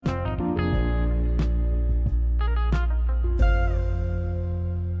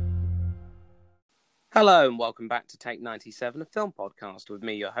Hello and welcome back to Take 97, a film podcast with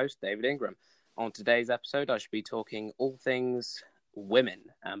me, your host, David Ingram. On today's episode, I should be talking all things women.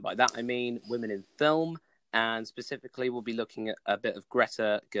 And by that, I mean women in film. And specifically, we'll be looking at a bit of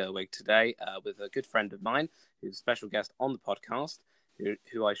Greta Gerwig today with a good friend of mine, who's a special guest on the podcast,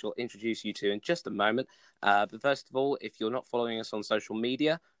 who I shall introduce you to in just a moment. But first of all, if you're not following us on social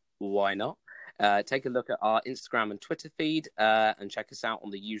media, why not? Take a look at our Instagram and Twitter feed and check us out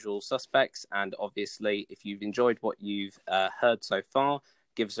on the usual suspects. And obviously, if you've enjoyed what you've heard so far,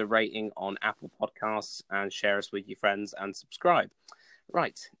 give us a rating on Apple Podcasts and share us with your friends and subscribe.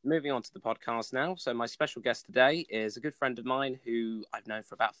 Right, moving on to the podcast now. So my special guest today is a good friend of mine who I've known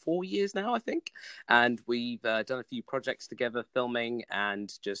for about 4 years now, I think. And we've done a few projects together, filming,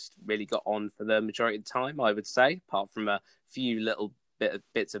 and just really got on for the majority of the time, I would say, apart from a few little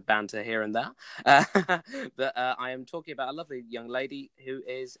bits of banter here and there. But I am talking about a lovely young lady who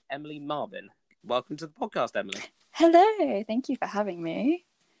is Emily Marvin. Welcome to the podcast, Emily. Hello, thank you for having me.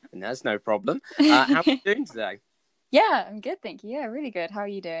 And that's no problem. How are you doing today? Yeah, I'm good, thank you. Yeah, really good. How are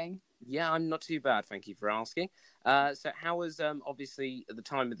you doing? Yeah, I'm not too bad, thank you for asking. So how was, obviously, at the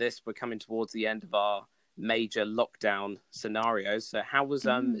time of this, we're coming towards the end of our major lockdown scenarios. So how was,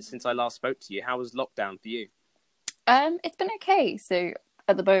 since I last spoke to you, how was lockdown for you? It's been okay. So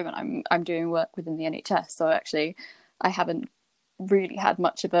at the moment, I'm doing work within the NHS. So actually, I haven't really had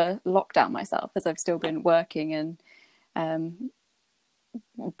much of a lockdown myself, as I've still been working and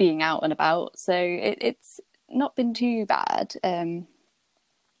being out and about. So it's not been too bad.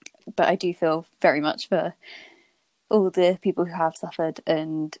 But I do feel very much for all the people who have suffered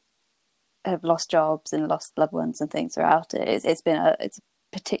and have lost jobs and lost loved ones and things throughout it. It's a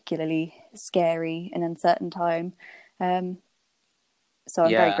particularly scary and uncertain time. So I'm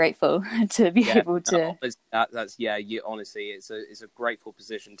very grateful to be able to. You honestly, it's a grateful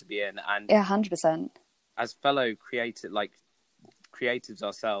position to be in, and 100%. As fellow creatives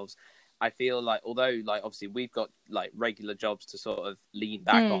ourselves, I feel like although obviously we've got regular jobs to sort of lean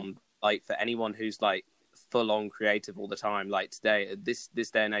back on, for anyone who's full on creative all the time, today, this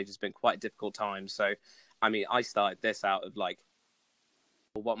day and age has been quite a difficult time. So, I mean, I started this out of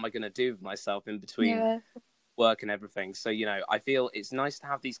what am I going to do with myself in between work and everything? So, I feel it's nice to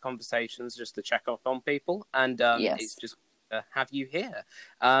have these conversations just to check off on people, and it's just have you here.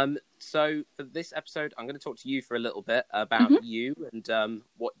 So for this episode, I'm going to talk to you for a little bit about you and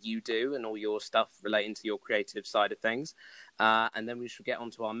what you do and all your stuff relating to your creative side of things. And then we should get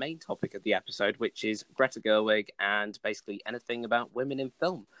on to our main topic of the episode, which is Greta Gerwig and basically anything about women in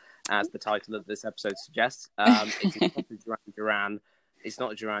film, as the title of this episode suggests. It's not a Duran Duran. It's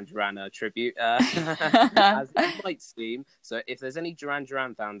not a Duran Duran tribute, as it might seem. So if there's any Duran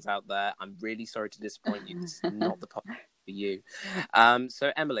Duran fans out there, I'm really sorry to disappoint you. It's not the podcast for you.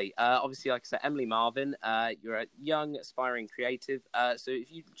 So Emily, obviously, like I said, Emily Marvin, you're a young, aspiring creative. So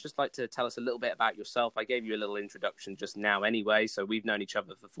if you'd just like to tell us a little bit about yourself. I gave you a little introduction just now anyway. So we've known each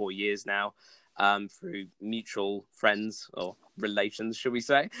other for 4 years now. Through mutual friends or relations, should we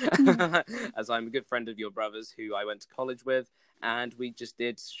say, as I'm a good friend of your brother's who I went to college with, and we just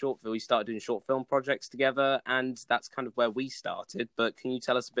did we started doing short film projects together, and that's kind of where we started. But can you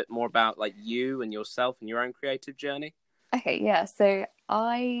tell us a bit more about you and yourself and your own creative journey? Okay, yeah, so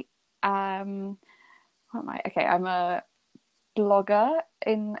I am I'm a blogger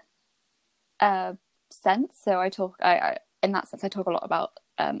in a sense. So I in that sense I talk a lot about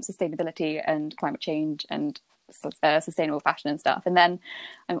sustainability and climate change and sustainable fashion and stuff. And then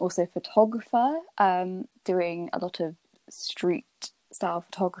I'm also a photographer, doing a lot of street style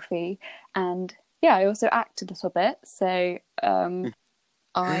photography, and I also act a little bit. So I've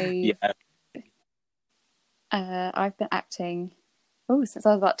been acting since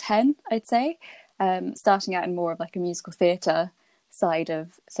I was about 10, I'd say, starting out in more of a musical theatre side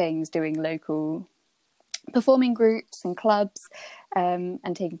of things, doing local performing groups and clubs,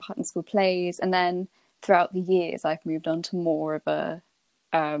 and taking part in school plays. And then throughout the years I've moved on to more of a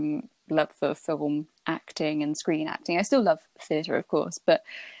love for film acting and screen acting. I still love theatre, of course, but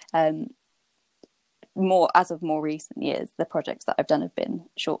more recent years, the projects that I've done have been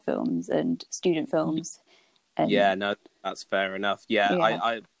short films and student films. No, that's fair enough.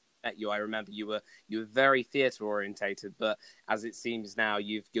 I met you. I remember you were very theatre orientated, but as it seems now,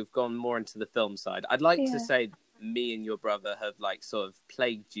 you've gone more into the film side. I'd like to say me and your brother have sort of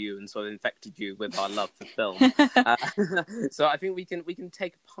plagued you and sort of infected you with our love for film. So I think we can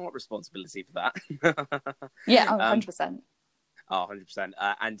take part responsibility for that. 100%. Oh, 100%.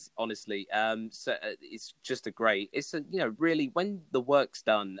 And honestly, it's just it's a, really, when the work's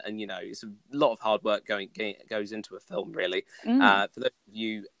done, and, it's a lot of hard work goes into a film, really. For those of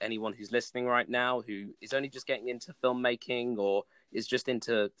you, anyone who's listening right now, who is only just getting into filmmaking or is just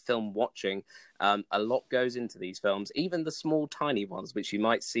into film watching, a lot goes into these films, even the small, tiny ones, which you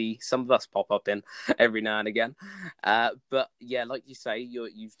might see some of us pop up in every now and again. But yeah, like you say,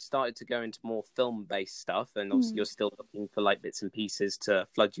 you've started to go into more film-based stuff, and obviously you're still looking for like bits and pieces to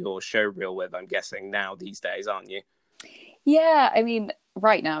flood your show reel with, I'm guessing, now these days, aren't you? Yeah, I mean,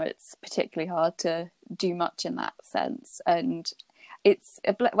 right now it's particularly hard to do much in that sense, and it's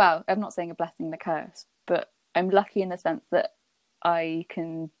well, I'm not saying a blessing and a curse, but I'm lucky in the sense that I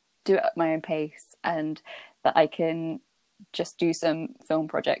can do it at my own pace, and that I can just do some film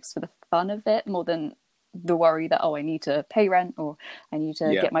projects for the fun of it, more than the worry that, I need to pay rent or I need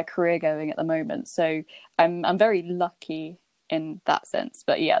to get my career going at the moment. So I'm very lucky in that sense.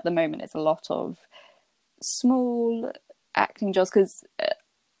 But yeah, at the moment it's a lot of small acting jobs, because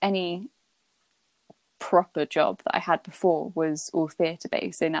any proper job that I had before was all theatre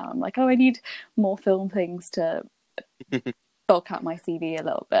based. So now I'm like, I need more film things to bulk out my CV a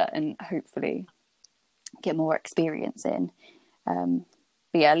little bit and hopefully get more experience in.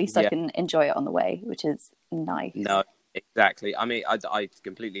 But yeah, at least I can enjoy it on the way, which is nice. No, exactly. I mean, I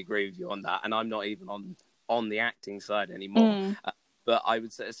completely agree with you on that, and I'm not even on the acting side anymore. But I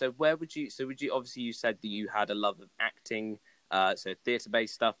would say, so would you, obviously you said that you had a love of acting, so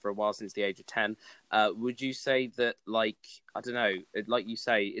theatre-based stuff for a while, since the age of 10. Would you say that, like, I don't know, like you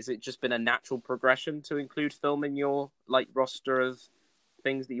say, is it just been a natural progression to include film in your, like, roster of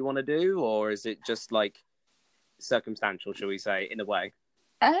things that you want to do, or is it just, like, circumstantial, shall we say, in a way?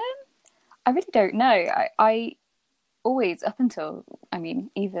 I really don't know. I always, up until, I mean,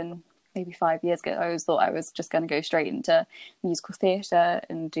 even maybe 5 years ago, I always thought I was just going to go straight into musical theatre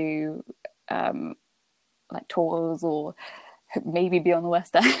and do like tours, or maybe be on the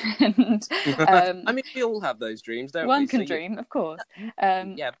West End. I mean, we all have those dreams, don't we? One can dream, of course.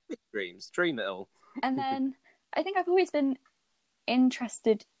 Yeah, big dreams. Dream it all. And then I think I've always been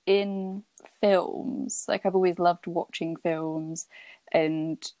interested in films. Like, I've always loved watching films,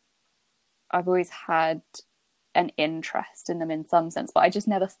 and I've always had an interest in them in some sense, but I just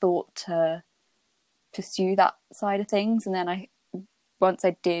never thought to pursue that side of things. And then once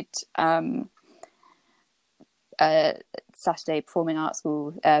I did Saturday Performing Arts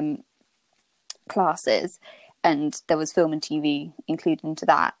School classes, and there was film and TV included into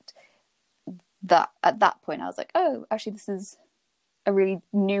that at that point I was like, oh, actually this is a really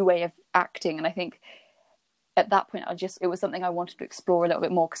new way of acting. And I think at that point it was something I wanted to explore a little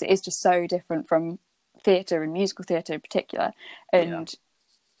bit more, because it is just so different from theatre and musical theatre in particular. And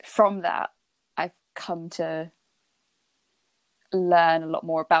from that I've come to learn a lot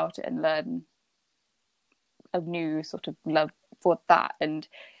more about it and learn a new sort of love for that. And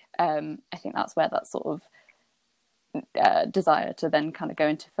I think that's where that sort of desire to then kind of go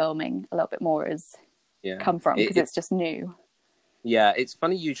into filming a little bit more is come from, because it's just new. Yeah, it's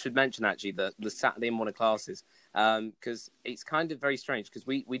funny you should mention actually the Saturday morning classes, because it's kind of very strange, because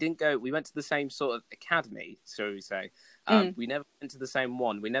we went to the same sort of academy, so we say. We never went to the same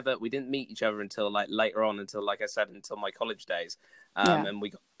one. We didn't meet each other until like later on, until, like I said, until my college days. And we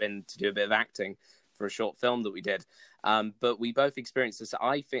got in to do a bit of acting for a short film that we did. But we both experienced this.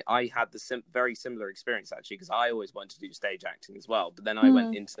 I think I had the very similar experience actually, because I always wanted to do stage acting as well. But then I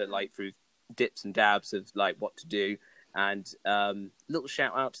went into like through dips and dabs of like what to do. And little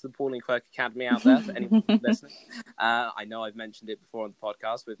shout out to the Pauline Quirk Academy out there for anyone listening. I know I've mentioned it before on the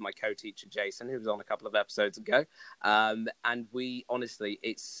podcast with my co-teacher Jason, who was on a couple of episodes ago. And we honestly,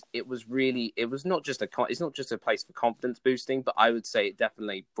 it was not just it's not just a place for confidence boosting, but I would say it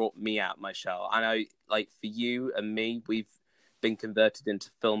definitely brought me out of my shell. I know, like, for you and me, we've been converted into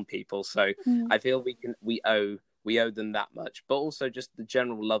film people, so I feel we owe them that much, but also just the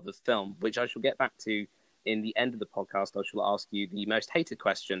general love of film, which I shall get back to. In the end of the podcast, I shall ask you the most hated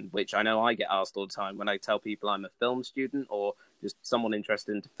question, which I know I get asked all the time when I tell people I'm a film student or just someone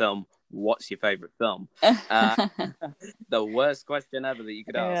interested into film. What's your favorite film? The worst question ever that you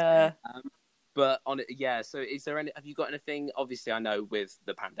could ask. But so is there have you got anything? Obviously, I know with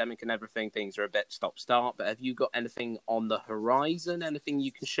the pandemic and everything, things are a bit stop-start. But have you got anything on the horizon? Anything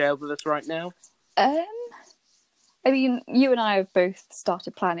you can share with us right now? I mean, you and I have both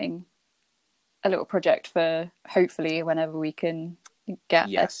started planning a little project for hopefully whenever we can get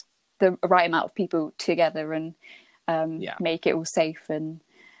the right amount of people together and make it all safe and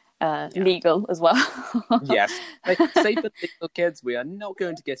legal as well. Yes, say for little kids, we are not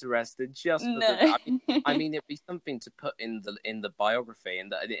going to get arrested just for No. the. I mean, it'd be something to put in the biography, in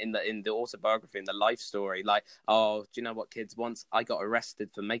the autobiography, in the life story. Like, oh, do you know what, kids? Once I got arrested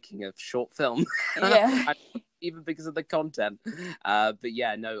for making a short film, Yeah. even because of the content. But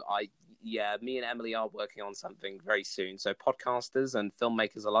yeah, no, me and Emily are working on something very soon. So podcasters and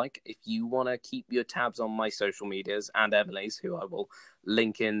filmmakers alike, if you want to keep your tabs on my social medias and Emily's, who I will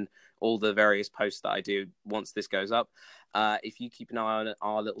link in all the various posts that I do once this goes up. If you keep an eye on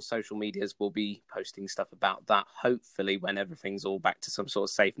our little social medias, we'll be posting stuff about that, hopefully when everything's all back to some sort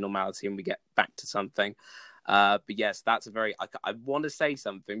of safe normality and we get back to something. But yes, that's a very, I want to say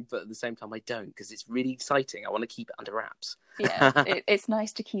something, but at the same time I don't, because it's really exciting. I want to keep it under wraps. Yeah, it's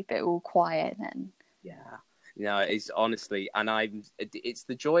nice to keep it all quiet then. Yeah. No, it's honestly, and it's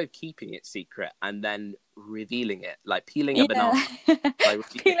the joy of keeping it secret and then revealing it, like peeling a banana. Like,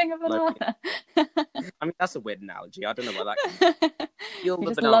 peeling a banana. I mean, that's a weird analogy. I don't know why that. You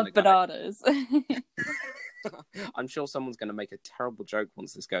just love bananas. I'm sure someone's going to make a terrible joke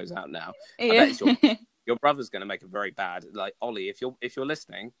once this goes out now. Yeah. I bet your brother's going to make a very bad. Like, Ollie, if you're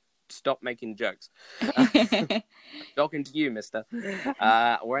listening, stop making jokes. Talking to you, mister.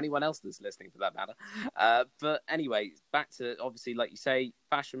 Or anyone else that's listening for that matter. But anyway, back to, obviously, like you say,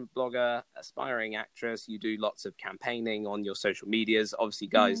 fashion blogger, aspiring actress. You do lots of campaigning on your social medias. Obviously,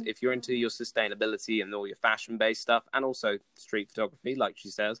 guys, if you're into your sustainability and all your fashion-based stuff, and also street photography, like she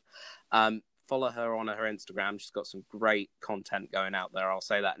says, follow her on her Instagram. She's got some great content going out there. I'll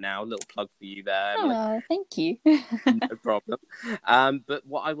say that now. A little plug for you there. Oh, thank you. No problem. But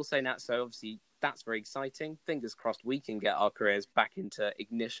what I will say now, so obviously that's very exciting. Fingers crossed we can get our careers back into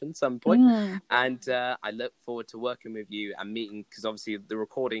ignition some point. And I look forward to working with you and meeting, because obviously the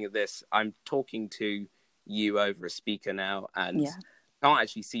recording of this, I'm talking to you over a speaker now, and can't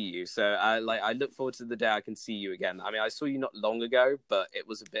actually see you. So I look forward to the day I can see you again. I mean, I saw you not long ago, but it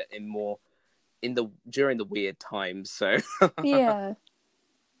was a bit during the weird times. So yeah.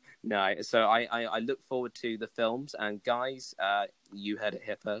 No, so I look forward to the films, and guys, you heard it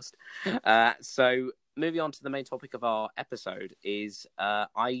here first. So moving on to the main topic of our episode is,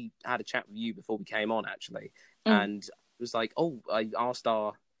 I had a chat with you before we came on, actually, and it was like, I asked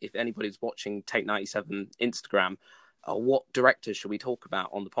if anybody's watching Take 97 Instagram, what directors should we talk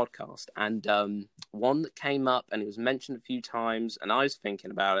about on the podcast? And one that came up, and it was mentioned a few times, and I was thinking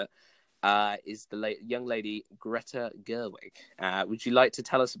about it, is the young lady Greta Gerwig. Would you like to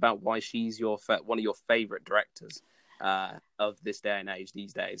tell us about why she's one of your favourite directors of this day and age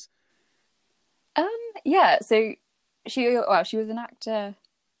these days? Yeah, so she was an actor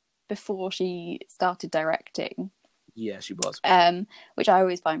before she started directing. Yeah, she was. Which I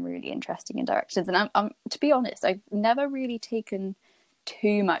always find really interesting in directors. And I'm to be honest, I've never really taken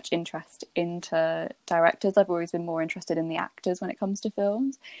too much interest into directors. I've always been more interested in the actors when it comes to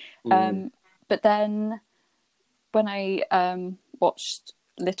films. But then when I watched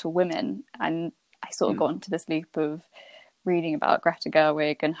Little Women, and I sort of got into this loop of reading about Greta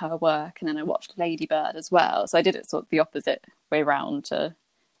Gerwig and her work, and then I watched Lady Bird as well. So I did it sort of the opposite way around to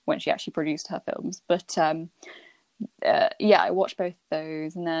when she actually produced her films. But I watched both of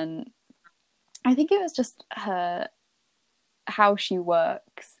those, and then I think it was just how she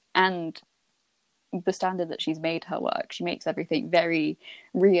works and the standard that she's made her work. She makes everything very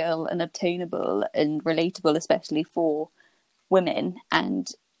real and obtainable and relatable, especially for women. And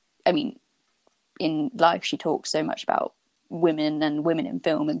I mean, in life, she talks so much about women and women in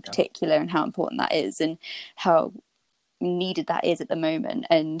film in particular, and how important that is and how needed that is at the moment.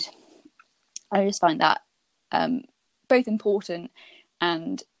 And I just find that both important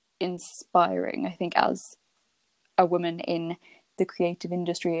and inspiring, I think, as a woman in the creative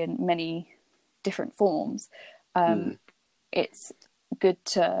industry in many different forms. It's good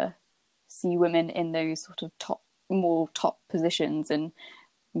to see women in those sort of more top positions and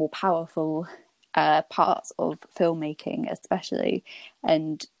more powerful parts of filmmaking, especially,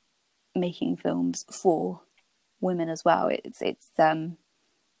 and making films for women as well. It's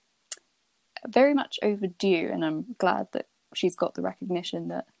very much overdue, and I'm glad that she's got the recognition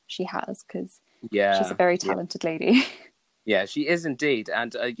that she has, because she's a very talented lady. Yeah, she is indeed.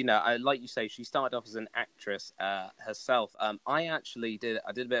 And, like you say, she started off as an actress herself. I actually did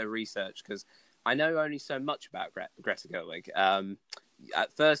a bit of research, because I know only so much about Greta Gerwig.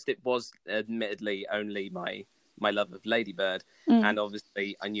 At first, it was admittedly only my love of Lady Bird, and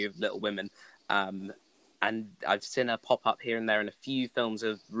obviously I knew of Little Women. And I've seen her pop up here and there in a few films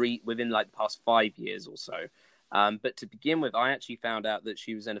within like the past 5 years or so. But to begin with, I actually found out that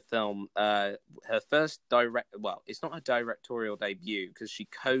she was in a film. Her first it's not a directorial debut because she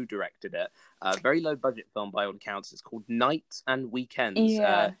co-directed it. A very low budget film by all accounts. It's called Nights and Weekends,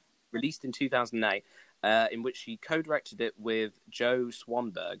 Yeah. released in 2008. In which she co-directed it with Joe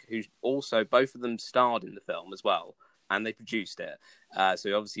Swanberg, who also both of them starred in the film as well, and they produced it.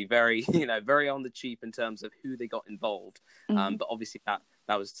 So obviously very, very on the cheap in terms of who they got involved. But obviously that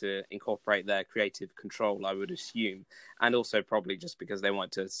was to incorporate their creative control, I would assume, and also probably just because they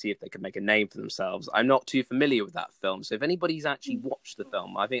wanted to see if they could make a name for themselves. I'm not too familiar with that film, so if anybody's actually watched the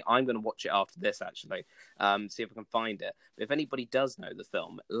film, I think I'm going to watch it after this, actually, see if I can find it. But if anybody does know the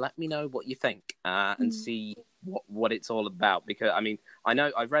film, let me know what you think and see what it's all about. Because, I mean, I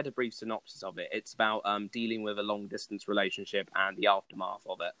know I've read a brief synopsis of it. It's about dealing with a long-distance relationship and the aftermath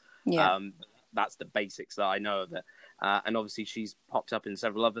of it. Yeah. That's the basics that I know of it. And obviously she's popped up in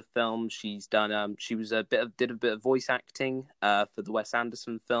several other films. She's done she was did a bit of voice acting for the Wes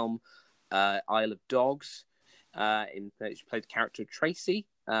Anderson film Isle of Dogs. She played the character Tracy,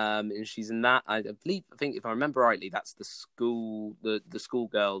 and she's in that. I think if I remember rightly, that's the school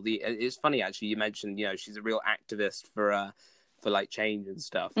girl. It's funny actually. You mentioned she's a real activist for like change and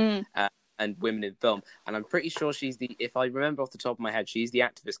stuff. And women in film, and I'm pretty sure if I remember off the top of my head, she's the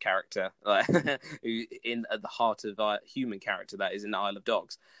activist character who at the heart of our human character that is in Isle of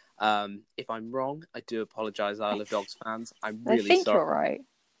Dogs. If I'm wrong, I do apologize, Isle of Dogs fans. I'm really sorry.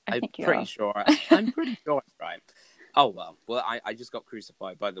 I think you're right. I'm pretty sure I'm right. Oh well, I just got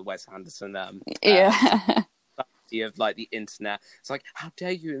crucified by the Wes Anderson of like the internet. It's like, how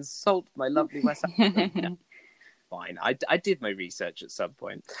dare you insult my lovely Wes Anderson? No. Fine. I did my research at some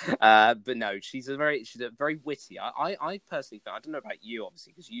point, but no, she's a very witty. I personally think, I don't know about you,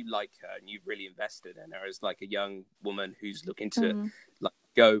 obviously, because you like her and you've really invested in her as like a young woman who's looking to like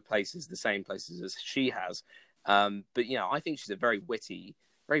go places, the same places as she has. But I think she's a very witty,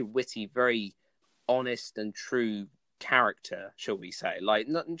 very honest and true character, shall we say? Like,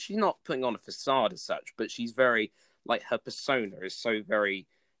 she's not putting on a facade as such, but she's very like her persona is so very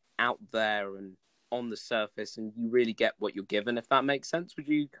out there and on the surface, and you really get what you're given, if that makes sense. Would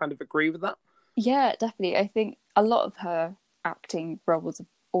you kind of agree with that? Yeah, definitely. I think a lot of her acting roles have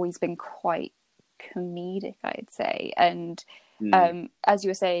always been quite comedic, I'd say. And as you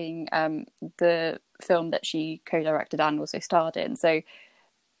were saying, the film that she co-directed and also starred in, so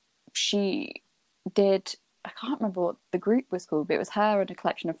she did, I can't remember what the group was called, but it was her and a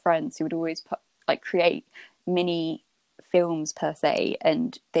collection of friends who would always create mini films per se,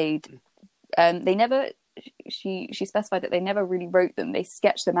 and they never, she specified that they never really wrote them. They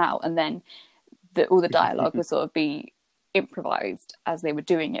sketched them out, and then all the dialogue would sort of be improvised as they were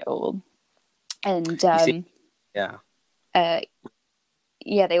doing it all. And they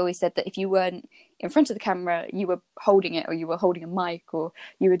always said that if you weren't in front of the camera, you were holding it, or you were holding a mic, or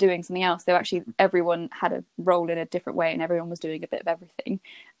you were doing something else. So actually everyone had a role in a different way, and everyone was doing a bit of everything.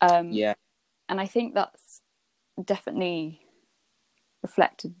 And I think that's definitely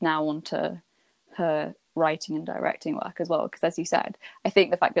reflected now onto her writing and directing work as well, because as you said, I think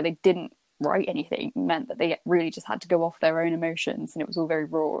the fact that they didn't write anything meant that they really just had to go off their own emotions, and it was all very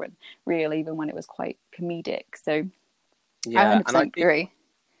raw and real, even when it was quite comedic. So I 100% agree.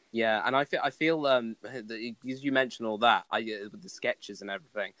 Yeah, and I feel that, as you mentioned all that, with the sketches and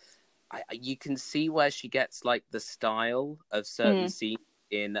everything, you can see where she gets like the style of certain scenes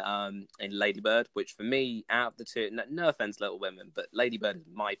in Lady Bird, which for me, out of the two, no offense, Little Women, but Lady Bird is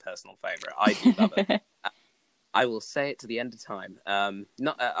my personal favorite. I do love it. I will say it to the end of time.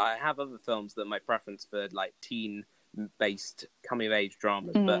 I have other films that are my preference for like teen-based coming-of-age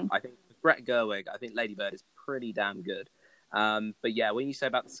dramas, but I think with Greta Gerwig, I think Lady Bird is pretty damn good. But yeah, when you say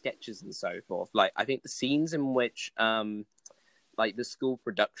about the sketches and so forth, like I think the scenes in which like the school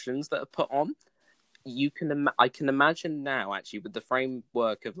productions that are put on, I can imagine now actually with the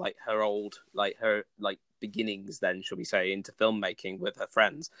framework of like her beginnings, then shall we say, into filmmaking with her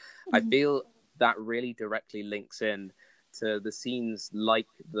friends. I feel that really directly links in to the scenes like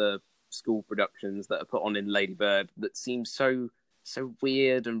the school productions that are put on in Lady Bird that seem so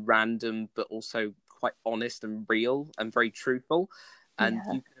weird and random, but also quite honest and real and very truthful. And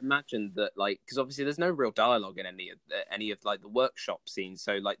you can imagine that, like, because obviously there's no real dialogue in any of like the workshop scenes.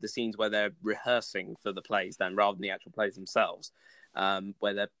 So like the scenes where they're rehearsing for the plays, then rather than the actual plays themselves,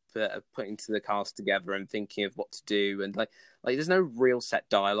 where they're putting the cast together and thinking of what to do, and like there's no real set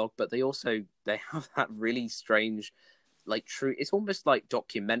dialogue, but they have that really strange, like true. It's almost like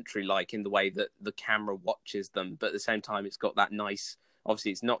documentary, like in the way that the camera watches them, but at the same time, it's got that nice.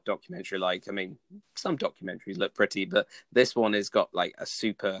 Obviously, it's not documentary like. I mean, some documentaries look pretty, but this one has got like a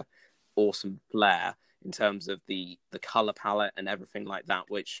super awesome flair in terms of the color palette and everything like that,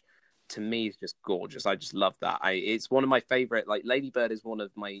 which to me is just gorgeous. I just love that. It's one of my favorite. Like Lady Bird is one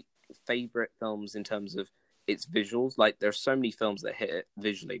of my favorite films in terms of its visuals. Like there's so many films that hit it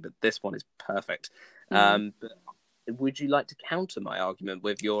visually, but this one is perfect. But would you like to counter my argument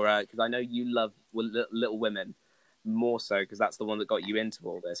with your? Because I know you love Little Women more so because that's the one that got you into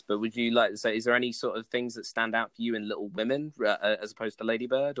all this. But would you like to say, is there any sort of things that stand out for you in Little Women as opposed to Lady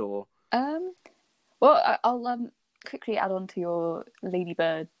Bird? Or well, I'll quickly add on to your Lady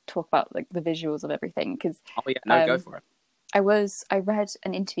Bird talk about like the visuals of everything, because oh yeah, no, go for it. I read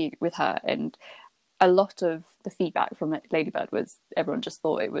an interview with her, and a lot of the feedback from Lady Bird was everyone just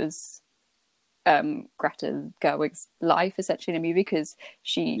thought it was Greta Gerwig's life essentially in a movie, because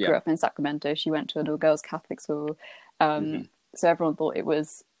she grew up in Sacramento. She went to an all-girls Catholic school, so everyone thought it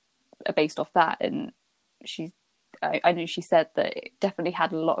was based off that. And I know she said that it definitely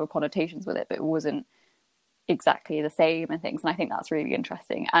had a lot of connotations with it, but it wasn't exactly the same and things. And I think that's really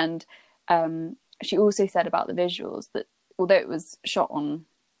interesting. And she also said about the visuals that although it was shot on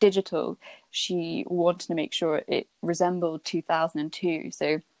digital, she wanted to make sure it resembled 2002.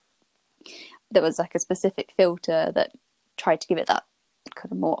 So there was like a specific filter that tried to give it that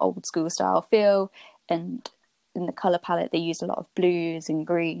kind of more old school style feel. And in the color palette, they used a lot of blues and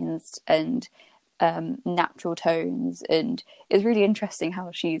greens and natural tones. And it's really interesting how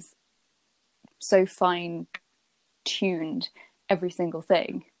she's so fine tuned every single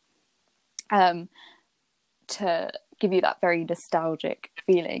thing to give you that very nostalgic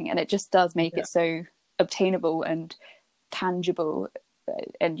feeling. And it just does make it so obtainable and tangible.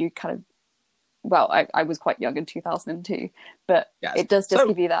 And you kind of, well, I was quite young in 2002, but it does just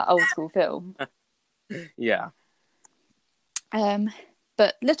give you that old school feel. Yeah.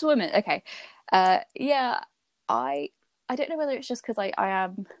 But Little Women, okay. Yeah, I don't know whether it's just because I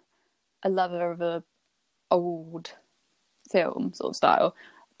am a lover of a old film sort of style,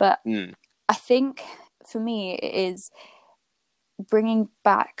 but I think for me it is bringing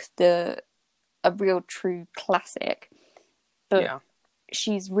back a real true classic, but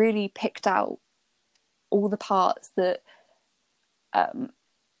she's really picked out all the parts that have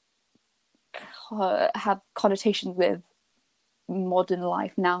connotations with modern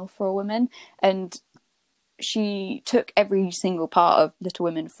life now for a woman. And she took every single part of Little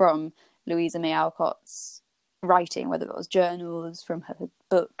Women from Louisa May Alcott's writing, whether it was journals, from her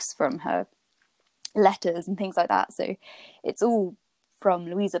books, from her letters and things like that. So it's all from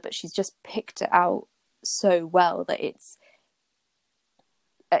Louisa, but she's just picked it out so well that it's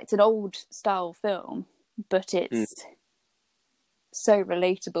an old style film, but it's so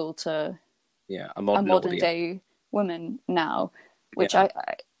relatable to a modern day woman now, which I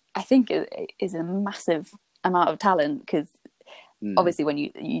think is a massive amount of talent, because obviously when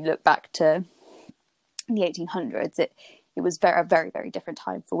you look back to the 1800s, it was a very, very different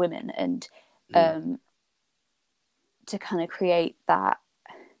time for women, and to kind of create that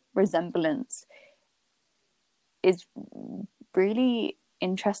resemblance is really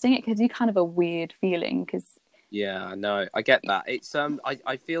interesting. It gives you kind of a weird feeling, because no, I get that. It's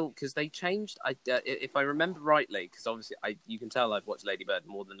I feel because they changed. If I remember rightly, because obviously you can tell I've watched Lady Bird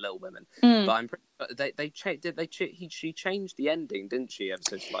more than Little Women, but I'm pretty, she changed the ending, didn't she? Ever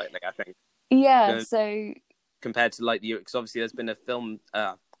so slightly, I think. Yeah. So compared to like because obviously there's been a film,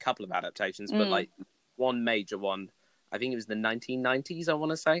 couple of adaptations, but like one major one, I think it was the 1990s. I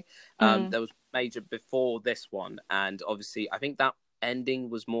want to say there was major before this one, and obviously I think that ending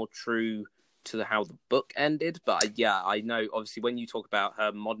was more true to how the book ended. But I know obviously when you talk about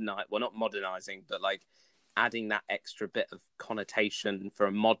her not modernizing, but like adding that extra bit of connotation for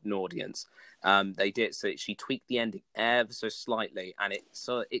a modern audience, they did. So she tweaked the ending ever so slightly, and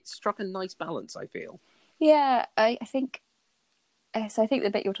it struck a nice balance, I feel. Yeah, I think. So I think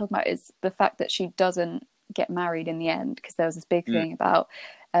the bit you're talking about is the fact that she doesn't get married in the end, because there was this big thing about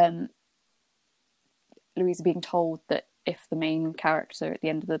Louisa being told that if the main character at the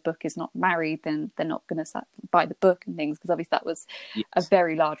end of the book is not married, then they're not going to buy the book and things, because obviously that was a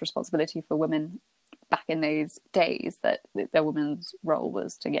very large responsibility for women back in those days, that their woman's role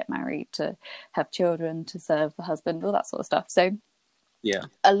was to get married, to have children, to serve the husband, all that sort of stuff. So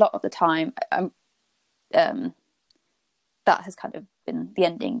a lot of the time that has kind of been the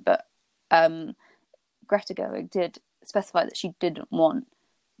ending, but Greta Gerwig did specify that she didn't want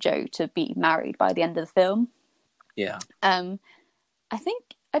Jo to be married by the end of the film. I think,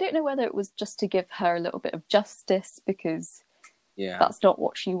 I don't know whether it was just to give her a little bit of justice, because that's not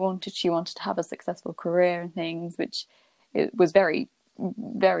what she wanted. She wanted to have a successful career and things, which it was very,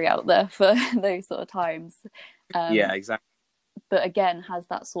 very out there for those sort of times. Exactly. But again, has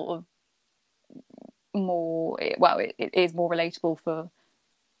that sort of more, well, it is more relatable for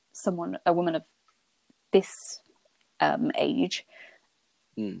a woman of this age.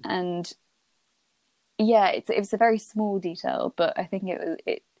 And yeah, it's a very small detail, but I think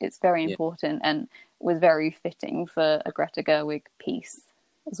it's very important and was very fitting for a Greta Gerwig piece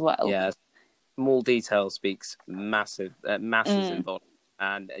as well. Yeah, small detail speaks masses involved,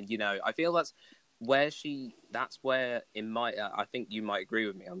 and you know, I feel that's where in my I think you might agree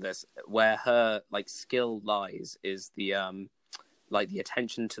with me on this, where her like skill lies is the like the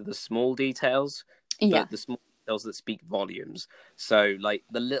attention to the small details, but the small details that speak volumes. So like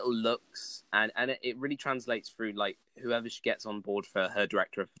the little looks, and it really translates through like whoever she gets on board for her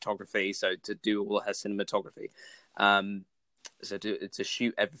director of photography, so to do all her cinematography, so to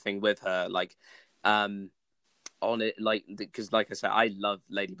shoot everything with her, like on it, like, because like I said, I love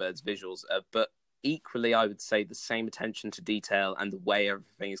Lady Bird's visuals, but equally I would say the same attention to detail and the way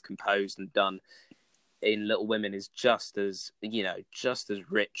everything is composed and done in Little Women is just as, you know, just as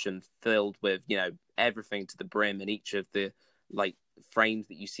rich and filled with, you know, everything to the brim in each of the like frames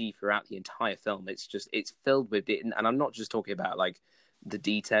that you see throughout the entire film. It's filled with it, and I'm not just talking about like the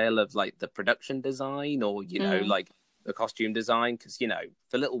detail of like the production design or, you know, like the costume design, because, you know,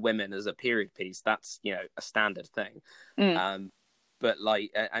 for Little Women as a period piece, that's, you know, a standard thing. But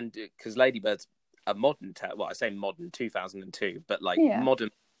like, and because Lady Bird's a modern, well, I say modern 2002, but like modern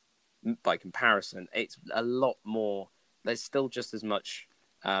by comparison, it's a lot more. There's still just as much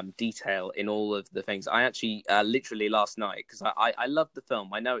detail in all of the things. I actually literally last night, because I love the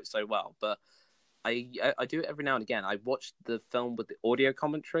film, I know it so well, but I do it every now and again. I watched the film with the audio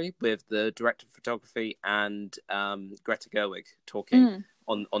commentary with the director of photography and Greta Gerwig talking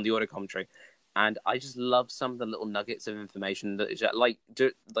on the audio commentary, and I just love some of the little nuggets of information that is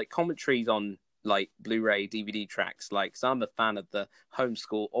like commentaries on like Blu-ray DVD tracks. Like, so I'm a fan of the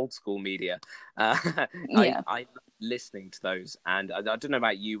old school media. I love listening to those, and I don't know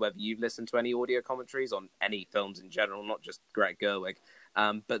about you, whether you've listened to any audio commentaries on any films in general, not just Greta Gerwig.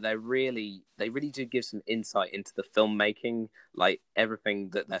 But they really do give some insight into the filmmaking, like everything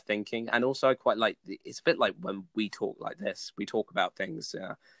that they're thinking. And also I quite like, it's a bit like when we talk like this, we talk about things in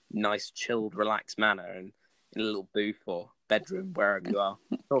a nice, chilled, relaxed manner, and in a little booth or bedroom, wherever you are,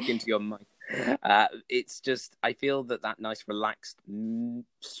 talking to your mic. It's just, I feel that nice, relaxed,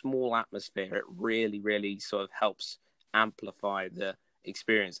 small atmosphere, it really, really sort of helps amplify the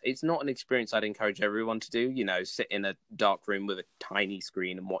experience. It's not an experience I'd encourage everyone to do, you know, sit in a dark room with a tiny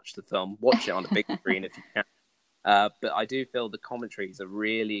screen and watch the film. Watch it on a big screen if you can. But I do feel the commentaries are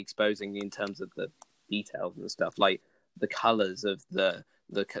really exposing in terms of the details and stuff, like the colors of the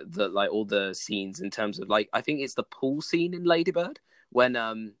like all the scenes, in terms of like, I think it's the pool scene in Lady Bird when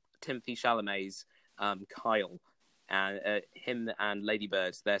Timothy Chalamet's Kyle and him and Lady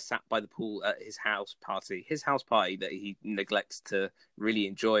Bird, they're sat by the pool at his house party that he neglects to really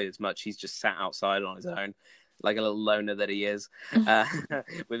enjoy as much. He's just sat outside on his own, like a little loner that he is,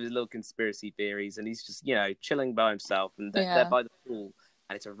 with his little conspiracy theories, and he's just, you know, chilling by himself, and they're by the pool,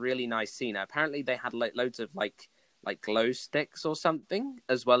 and it's a really nice scene. Now, apparently they had like loads of like glow sticks or something,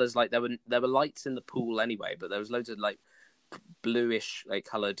 as well as like there were lights in the pool anyway, but there was loads of like bluish like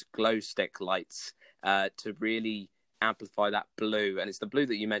colored glow stick lights to really amplify that blue. And it's the blue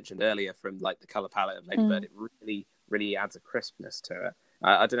that you mentioned earlier from like the color palette of Lady Bird. It really, really adds a crispness to it.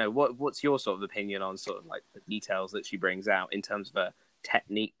 I don't know, what's your sort of opinion on sort of like the details that she brings out in terms of a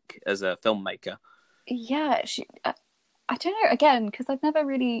technique as a filmmaker? Yeah, I don't know, again, because I've never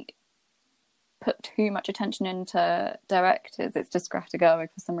really put too much attention into directors. It's just Greta Gerwig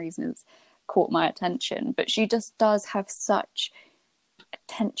for some reason has caught my attention, but she just does have such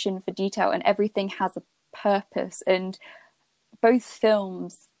attention for detail, and everything has a purpose. And both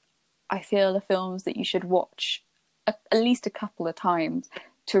films, I feel, are films that you should watch at least a couple of times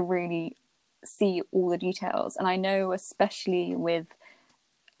to really see all the details. And I know, especially with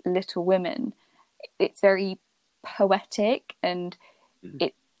Little Women, it's very poetic, and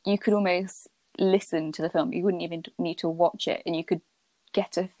you could almost listen to the film. You wouldn't even need to watch it, and you could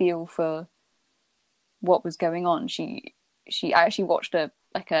get a feel for what was going on. I actually watched I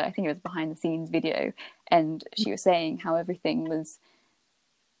think it was behind the scenes video, and she was saying how everything was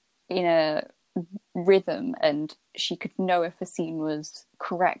in a rhythm, and she could know if a scene was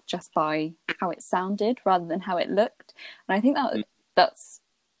correct just by how it sounded rather than how it looked. And I think that's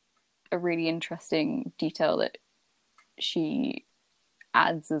a really interesting detail that she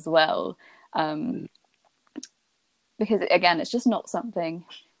adds as well, because again, it's just not something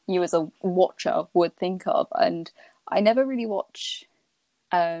you as a watcher would think of. And I never really watch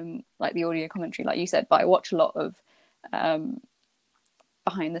like the audio commentary, like you said, but I watch a lot of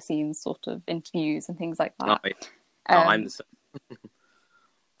behind the scenes sort of interviews and things like that. I'm the same.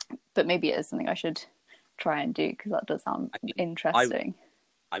 But maybe it is something I should try and do, because that does sound interesting.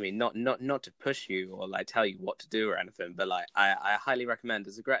 I mean, not to push you or like tell you what to do or anything, but like I highly recommend,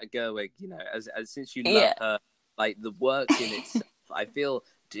 as a Greta Gerwig, you know, as since you love her, like the work in itself, I feel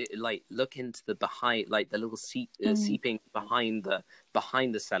like look into the behind, like the little seeping behind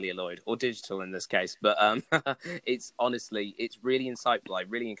the celluloid, or digital in this case. But it's honestly, it's really insightful. I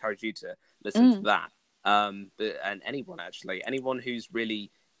really encourage you to listen to that. And anyone who's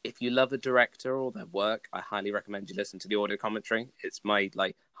really, if you love a director or their work, I highly recommend you listen to the audio commentary. It's my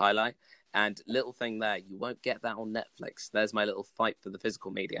like highlight. And little thing there, you won't get that on Netflix. There's my little fight for the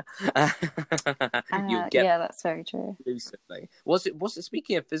physical media. Yeah, that's very true. Exclusively. Was it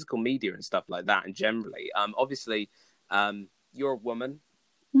speaking of physical media and stuff like that, and generally, obviously, you're a woman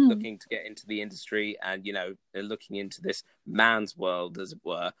looking to get into the industry, and you know, looking into this man's world, as it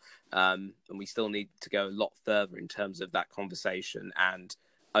were. And we still need to go a lot further in terms of that conversation and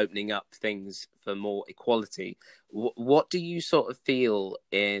opening up things for more equality. What do you sort of feel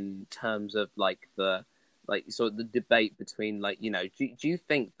in terms of like the debate between, like, you know, do you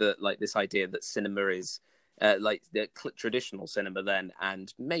think that like this idea that cinema is like the traditional cinema then,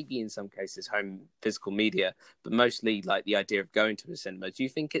 and maybe in some cases home physical media, but mostly like the idea of going to a cinema, do you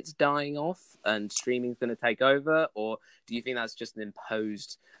think it's dying off and streaming's going to take over, or do you think that's just an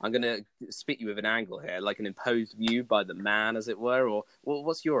imposed, I'm going to spit you with an angle here, like an imposed view by the man, as it were, or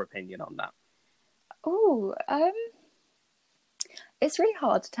what's your opinion on that? Oh, it's really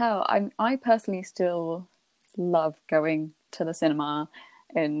hard to tell. I personally still love going to the cinema,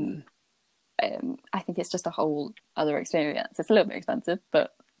 and I think it's just a whole other experience. It's a little bit expensive,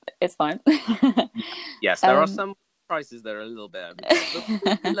 but it's fine. Yes, there are some prices that are a little bit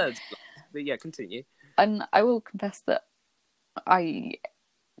overpriced, but yeah, continue. And I will confess that I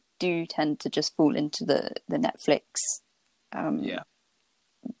do tend to just fall into the Netflix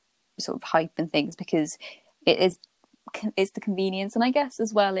sort of hype and things, because it's the convenience, and I guess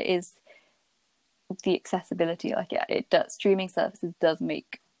as well it is the accessibility. Like it does, streaming services does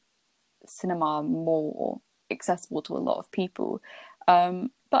make cinema more accessible to a lot of people, but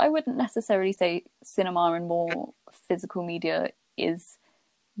I wouldn't necessarily say cinema and more physical media is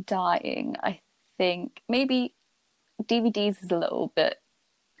dying. I think maybe DVDs is a little bit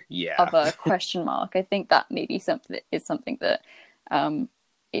of a question mark. I think that maybe something that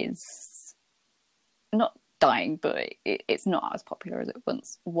is not dying, but it's not as popular as it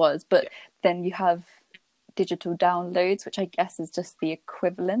once was. But then you have digital downloads, which I guess is just the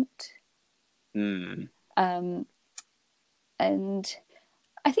equivalent. And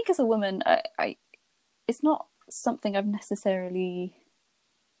I think as a woman, I it's not something I've necessarily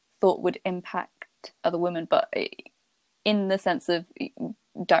thought would impact other women, but in the sense of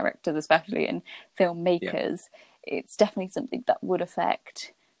directors, especially, and filmmakers, it's definitely something that would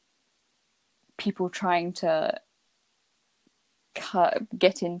affect people trying to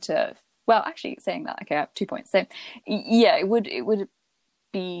get into. Well, actually, saying that, okay, I have 2 points. So, yeah, it would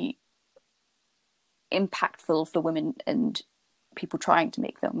be impactful for women and people trying to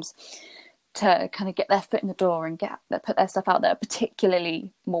make films to kind of get their foot in the door and put their stuff out there,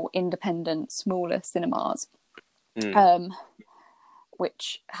 particularly more independent, smaller cinemas,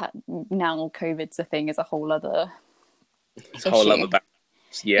 which now COVID's a thing, is a whole other issue.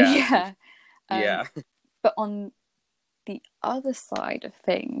 But on the other side of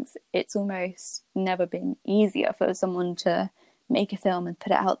things, it's almost never been easier for someone to make a film and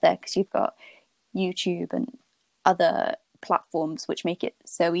put it out there, because you've got YouTube and other platforms which make it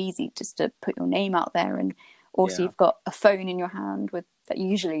so easy just to put your name out there. And also you've got a phone in your hand that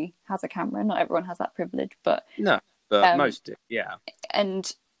usually has a camera. Not everyone has that privilege, but most do.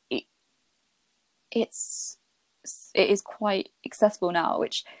 And it is quite accessible now,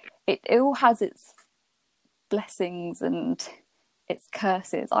 which it all has its blessings and its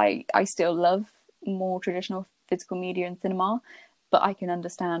curses. I still love more traditional physical media and cinema, but I can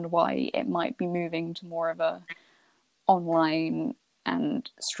understand why it might be moving to more of a online and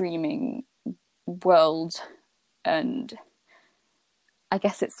streaming world. And I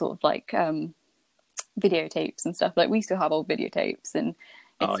guess it's sort of like videotapes and stuff. Like, we still have old videotapes, and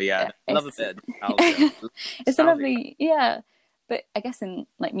love a bit. It's a lovely, but I guess in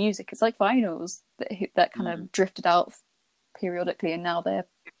like music, it's like vinyls that kind of drifted out periodically, and now they're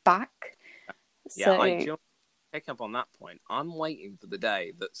back. I pick up on that point. I'm waiting for the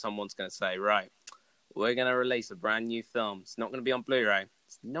day that someone's going to say, right, we're going to release a brand new film. It's not going to be on Blu-ray.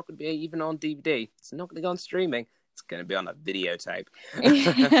 It's not going to be even on DVD. It's not going to go on streaming. It's going to be on a videotape.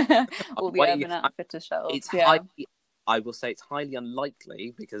 All the Urban Outfitters shelves. I will say it's highly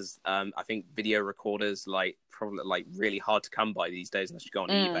unlikely because I think video recorders probably really hard to come by these days unless you go on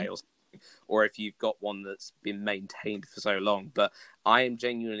eBay or something, or if you've got one that's been maintained for so long. But I am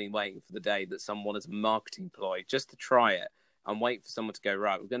genuinely waiting for the day that someone as a marketing ploy just to try it. I'm waiting for someone to go,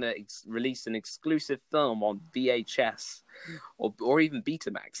 right, we're going to release an exclusive film on VHS or even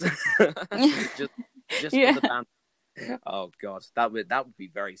Betamax just for the band. Oh God, that would be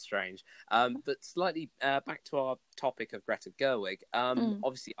very strange. But slightly back to our topic of Greta Gerwig.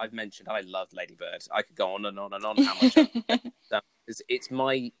 Obviously, I've mentioned I love Lady Bird. I could go on and on and on how much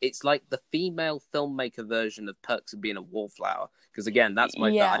it's like the female filmmaker version of Perks of Being a Wallflower. Because again, that's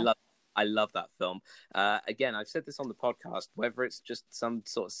I love that film. Again, I've said this on the podcast, whether it's just some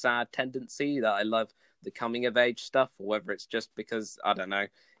sort of sad tendency that I love the coming of age stuff, or whether it's just because, I don't know,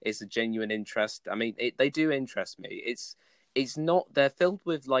 it's a genuine interest. I mean, they do interest me. It's not, they're filled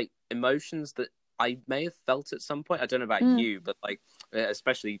with like emotions that I may have felt at some point. I don't know about you, but like,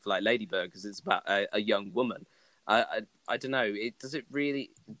 especially for like Lady Bird, because it's about a young woman. I don't know. Does it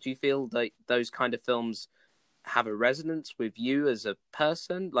really, do you feel like those kind of films have a resonance with you as a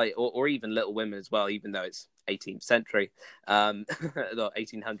person, like, or even Little Women as well, even though it's 18th century,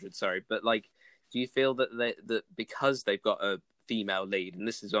 1800, sorry, but like, do you feel that because they've got a female lead, and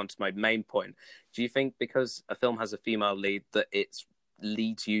this is on to my main point, do you think because a film has a female lead that it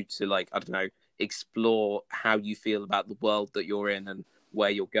leads you to, like, I don't know, explore how you feel about the world that you're in and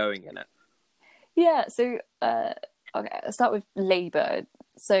where you're going in it? Yeah, so okay, I'll start with Lady Bird.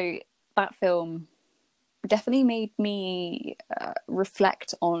 So that film definitely made me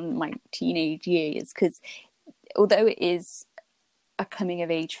reflect on my teenage years, because although it is a coming of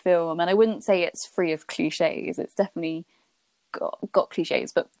age film, and I wouldn't say it's free of cliches, it's definitely got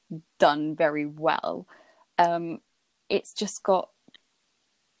cliches but done very well. It's just got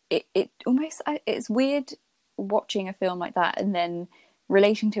it almost, it's weird watching a film like that and then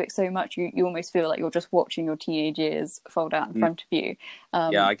relating to it so much you almost feel like you're just watching your teenage years fold out in front of you.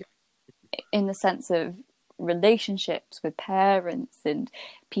 In the sense of relationships with parents and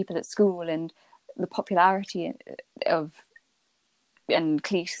people at school and the popularity of and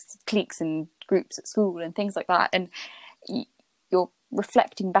cliques and groups at school and things like that, and you're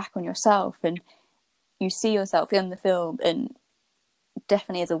reflecting back on yourself and you see yourself in the film, and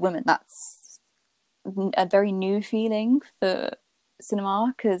definitely as a woman that's a very new feeling for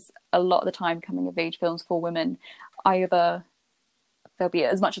cinema, because a lot of the time coming of age films for women, either they'll be,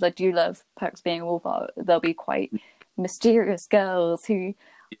 as much as I do love Perks Being a Wallflower, they'll be quite mysterious girls who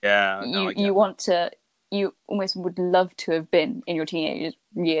you almost would love to have been in your teenage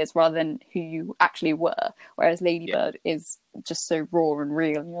years rather than who you actually were. Whereas Lady Bird is just so raw and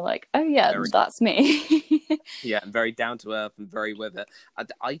real, and you're like, oh yeah, that's me. Yeah, and very down to earth and very with it.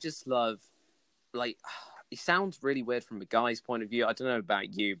 I just love, like, it sounds really weird from a guy's point of view. I don't know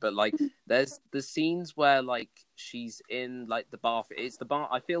about you, but like, there's the scenes where like she's in like the bath. It's the bar.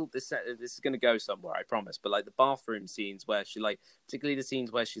 I feel this is going to go somewhere, I promise. But like the bathroom scenes where she, like, particularly the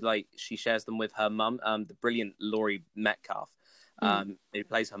scenes where she shares them with her mum, the brilliant Laurie Metcalf, who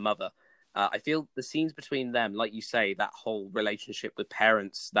plays her mother. I feel the scenes between them, like you say, that whole relationship with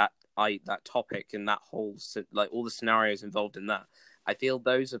parents, that topic, and that whole, like, all the scenarios involved in that. I feel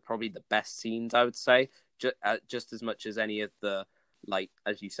those are probably the best scenes, I would say, just as much as any of the, like,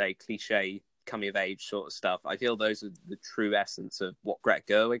 as you say, cliche coming of age sort of stuff. I feel those are the true essence of what Greta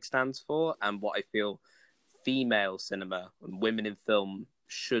Gerwig stands for, and what I feel female cinema and women in film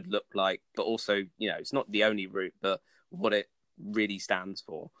should look like. But also, you know, it's not the only route, but what it really stands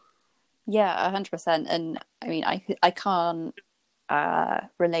for. Yeah, 100%. And I mean, I can't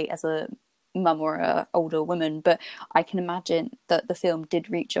relate as a mum or a older woman, but I can imagine that the film did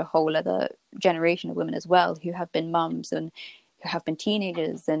reach a whole other generation of women as well, who have been mums and who have been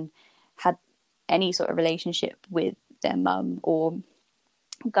teenagers and had any sort of relationship with their mum or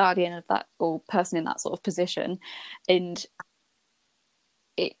guardian of that, or person in that sort of position. And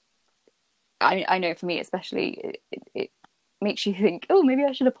I know for me especially, it makes you think, oh, maybe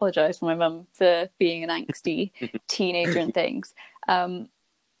I should apologize for my mum for being an angsty teenager and things.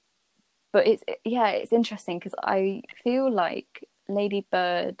 But it's interesting, because I feel like Lady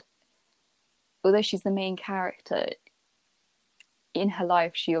Bird, although she's the main character, in her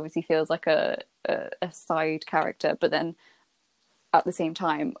life she obviously feels like a side character, but then at the same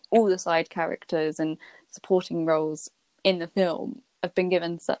time all the side characters and supporting roles in the film have been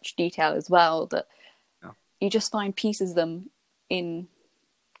given such detail as well, that you just find pieces of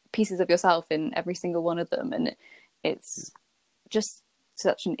yourself in every single one of them, and it's just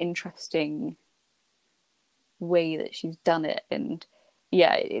such an interesting way that she's done it. And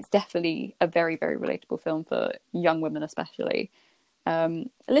yeah, it's definitely a very, very relatable film for young women, especially.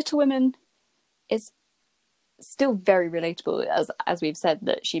 Little Women is still very relatable, as we've said,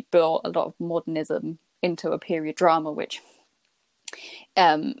 that she brought a lot of modernism into a period drama, which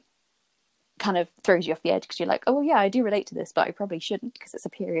kind of throws you off the edge because you're like, oh yeah, I do relate to this, but I probably shouldn't because it's a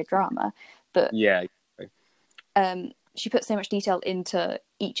period drama. But Yeah. she put so much detail into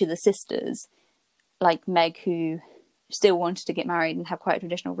each of the sisters, like Meg, who still wanted to get married and have quite a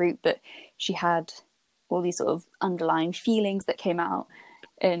traditional route, but she had all these sort of underlying feelings that came out.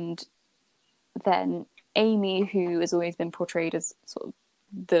 And then Amy, who has always been portrayed as sort of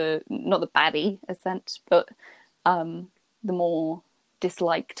not the baddie as sense, but the more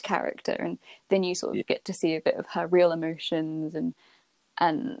disliked character, and then you sort of get to see a bit of her real emotions, and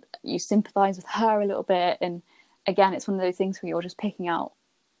you sympathize with her a little bit. And again, it's one of those things where you're just picking out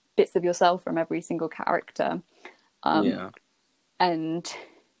bits of yourself from every single character. And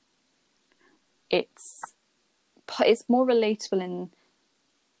it's more relatable in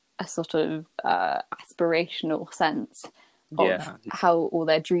a sort of aspirational sense of how all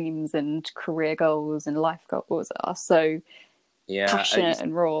their dreams and career goals and life goals are so passionate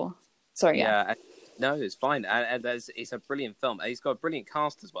and raw. Sorry, no, it's fine, and it's a brilliant film. It's got a brilliant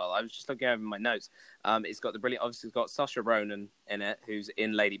cast as well. I was just looking over my notes. It's got obviously it's got Saoirse Ronan in it, who's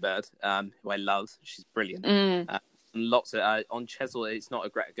in Lady Bird, who I love. She's brilliant. Lots of on Chesil. It's not a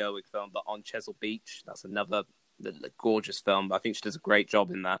Greta Gerwig film, but On Chesil Beach, that's another gorgeous film. I think she does a great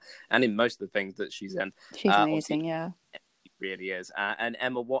job in that, and in most of the things that she's in. She's amazing, yeah. She really is. And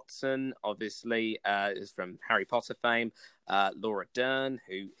Emma Watson, obviously, is from Harry Potter fame. Laura Dern,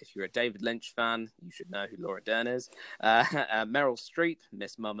 who, if you're a David Lynch fan, you should know who Laura Dern is. Meryl Streep,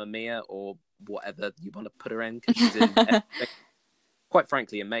 Miss Mamma Mia, or whatever you want to put her in, because she's in everything. Quite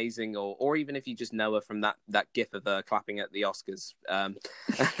frankly, amazing. Or even if you just know her from that gif of her clapping at the Oscars,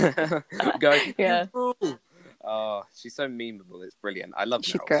 going, yeah. Oh, she's so memeable. It's brilliant. I love Meryl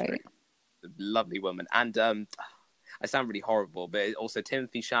She's great. Streep. A lovely woman. And I sound really horrible, but also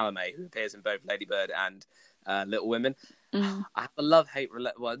Timothée Chalamet, who appears in both Lady Bird and Little Women. I have a love-hate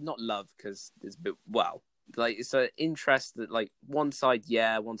well, not love, because there's a bit, like, it's an interest that, like, one side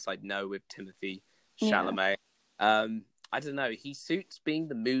one side no with Timothée Chalamet. I don't know, he suits being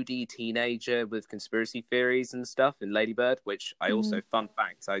the moody teenager with conspiracy theories and stuff in Lady Bird, which I also, fun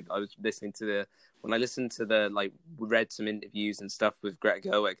fact, I was listening to when I listened to read some interviews and stuff with Greta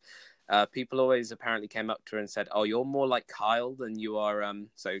Gerwig, people always apparently came up to her and said, oh, you're more like Kyle than you are,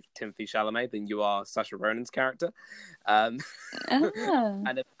 so Timothée Chalamet, than you are Saoirse Ronan's character. And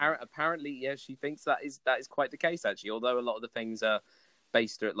apparently, yeah, she thinks that is quite the case, actually, although a lot of the things are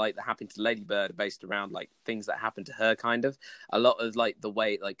based that happened to Lady Bird are based around like things that happened to her, kind of. A lot of like the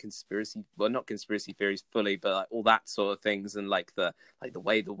way not conspiracy theories fully, but like all that sort of things, and like the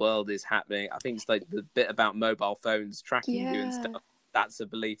way the world is happening. I think it's like the bit about mobile phones tracking you and stuff. That's a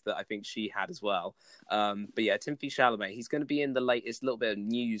belief that I think she had as well. But yeah, Timothée Chalamet, he's going to be in the latest little bit of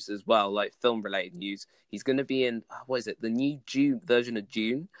news as well, like film related news. He's going to be in the new Dune version of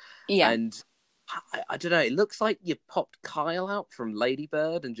Dune. Yeah. And I don't know. It looks like you popped Kyle out from Lady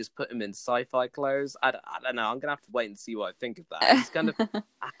Bird and just put him in sci-fi clothes. I don't know. I'm gonna have to wait and see what I think of that. He's kind of.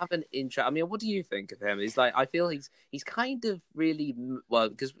 I have an intro. I mean, what do you think of him? He's like. I feel he's kind of really well.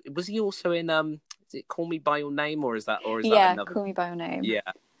 Because was he also in Is it Call Me by Your Name, or is that another? Call Me by Your Name. Yeah.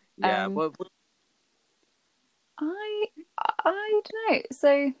 I don't know.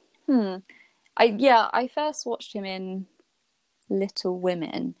 So I first watched him in Little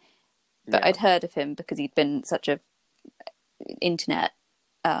Women. But I'd heard of him because he'd been such a internet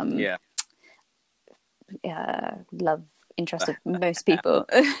love interest of most people.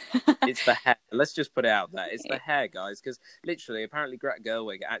 It's the hair. Let's just put it out there. It's the hair, guys, because literally, apparently, Greta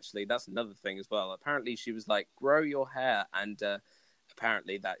Gerwig, actually, that's another thing as well. Apparently, she was like, grow your hair, and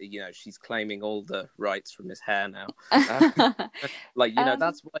apparently that, she's claiming all the rights from his hair now.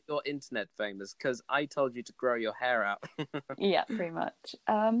 That's why you're internet famous, because I told you to grow your hair out. Yeah, pretty much.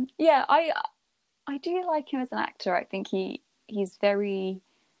 I do like him as an actor. I think he's very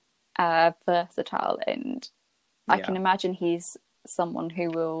versatile, and I can imagine he's someone who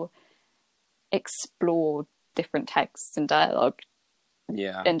will explore different texts and dialogue.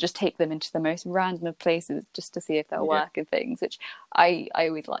 Yeah, and just take them into the most random of places just to see if they'll work and things, which I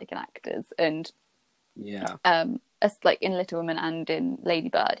always like in actors. And as like in Little Women and in Lady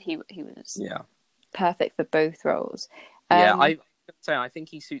Bird, he was perfect for both roles. I think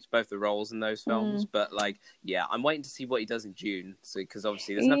he suits both the roles in those films. But I'm waiting to see what he does in Dune. So because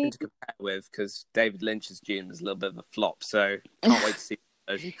obviously there's nothing to compare with, because David Lynch's Dune was a little bit of a flop. So can't wait to see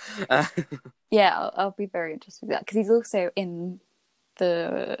the version. I'll be very interested in that, because he's also in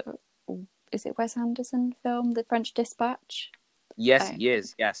the is it Wes Anderson film, The French Dispatch? Yes,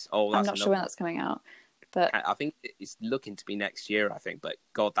 yes, yes. Oh, I'm that's not sure when that's coming out, but I think it's looking to be next year. I think, but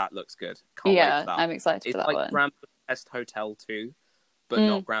God, that looks good. Can't wait for that. I'm excited It's for that like one. Grand Budapest Hotel 2, but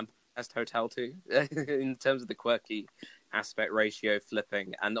not Grand Budapest Hotel 2 in terms of the quirky aspect ratio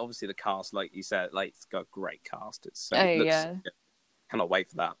flipping, and obviously the cast, like you said, like it's got a great cast. It looks so good. Cannot wait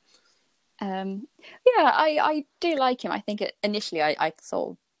for that. I do like him. I think initially I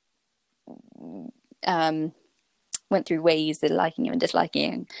sort of went through ways of liking him and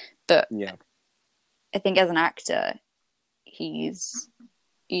disliking him, but I think as an actor he's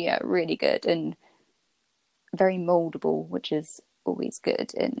really good and very moldable, which is always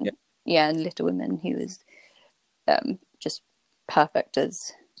good. And and Little Women, he was just perfect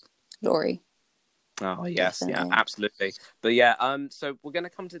as Laurie. Oh yes, definitely. Yeah, absolutely. But yeah, so we're going to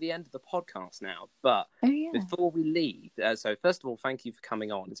come to the end of the podcast now. But before we leave, so first of all, thank you for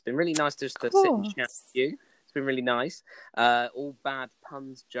coming on. It's been really nice just to sit and chat with you. It's been really nice. All bad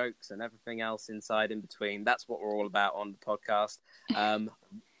puns, jokes, and everything else inside in between. That's what we're all about on the podcast.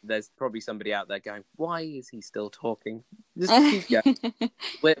 There's probably somebody out there going, "Why is he still talking?" Just keep going.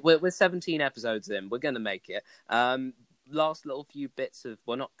 We're 17 episodes in. We're going to make it. Last little few bits of,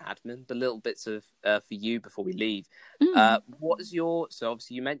 well, not admin, but little bits of for you before we leave. What is so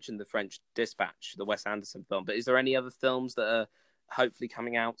obviously you mentioned The French Dispatch, the Wes Anderson film, but is there any other films that are hopefully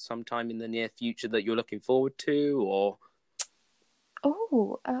coming out sometime in the near future that you're looking forward to, or?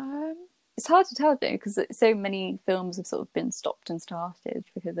 It's hard to tell though, because so many films have sort of been stopped and started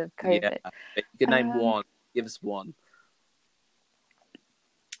because of COVID. Yeah, you could name one. Give us one.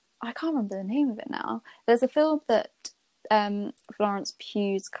 I can't remember the name of it now. There's a film that Florence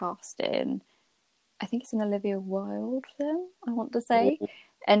Pugh's cast in. I think it's an Olivia Wilde film, I want to say.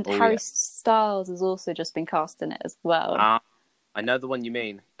 And Harry Styles has also just been cast in it as well. I know the one you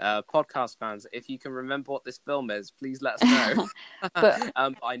mean. Podcast fans, if you can remember what this film is, please let us know. But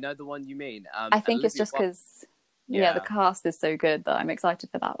I know the one you mean. I think Olivia, it's just because the cast is so good that I'm excited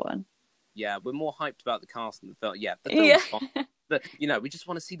for that one. Yeah, we're more hyped about the cast than the film. Yeah, the film's fun. But, we just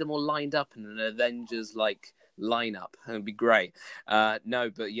want to see them all lined up in an Avengers lineup. It'd be great. No,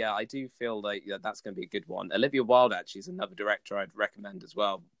 but yeah, I do feel like that's going to be a good one. Olivia Wilde actually is another director I'd recommend as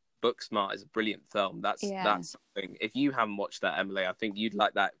well. Booksmart is a brilliant film. That's something. If you haven't watched that, Emily, I think you'd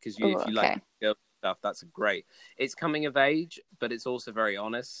like that, because if you like girl stuff, that's great. It's coming of age, but it's also very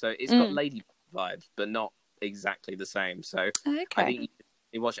honest. So it's got Lady vibes, but not exactly the same. So I think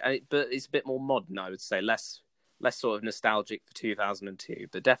you watch it, but it's a bit more modern, I would say, less sort of nostalgic for 2002,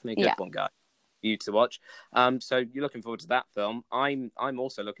 but definitely a good one, guys, for you to watch. So you're looking forward to that film. I'm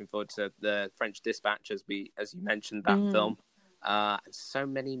also looking forward to The French Dispatch, as you mentioned, that film. And so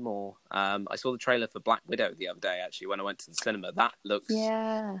many more. I saw the trailer for Black Widow the other day, actually, when I went to the cinema. That looks...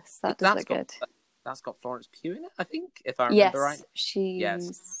 Yes, that does look good. That's got Florence Pugh in it, I think, if I remember right.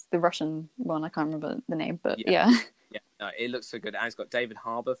 She's the Russian one. I can't remember the name, but Yeah, no, it looks so good. And it's got David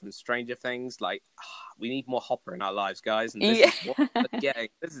Harbour from Stranger Things. We need more Hopper in our lives, guys. And this is what we're getting.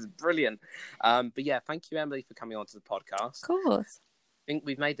 This is brilliant. But yeah, thank you, Emily, for coming on to the podcast. Of course. I think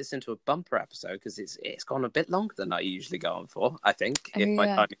we've made this into a bumper episode because it's gone a bit longer than I usually go on for, I think.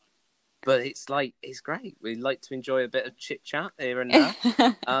 But it's great. We like to enjoy a bit of chit chat here and there.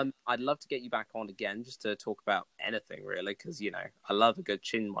 I'd love to get you back on again just to talk about anything, really, because I love a good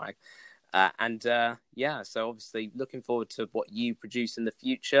chin wag. So obviously looking forward to what you produce in the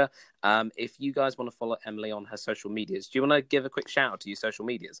future. If you guys want to follow Emily on her social medias, do you want to give a quick shout out to your social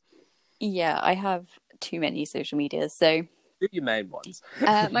medias? Yeah, I have too many social medias, so do your main ones.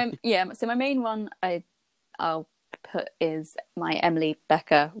 So my main one I'll put is my Emily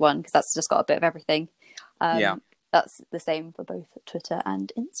Becker one, because that's just got a bit of everything. That's the same for both Twitter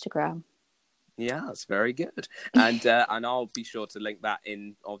and Instagram. Yeah, that's very good. And I'll be sure to link that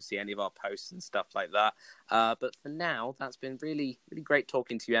in, obviously, any of our posts and stuff like that. But for now, that's been really, really great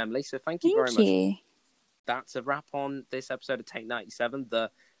talking to you, Emily. So thank you very much. That's a wrap on this episode of Take 97.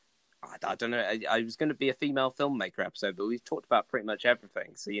 I don't know, I was going to be a female filmmaker episode, but we've talked about pretty much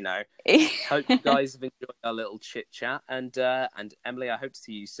everything. So, hope you guys have enjoyed our little chit chat. And Emily, I hope to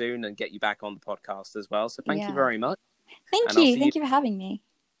see you soon and get you back on the podcast as well. So thank you very much. Thank you. Thank you for having me.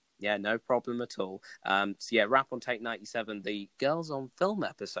 Yeah, no problem at all. Wrap on Take 97, the Girls on Film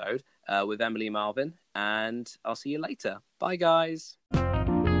episode with Emily Marvin. And I'll see you later. Bye, guys.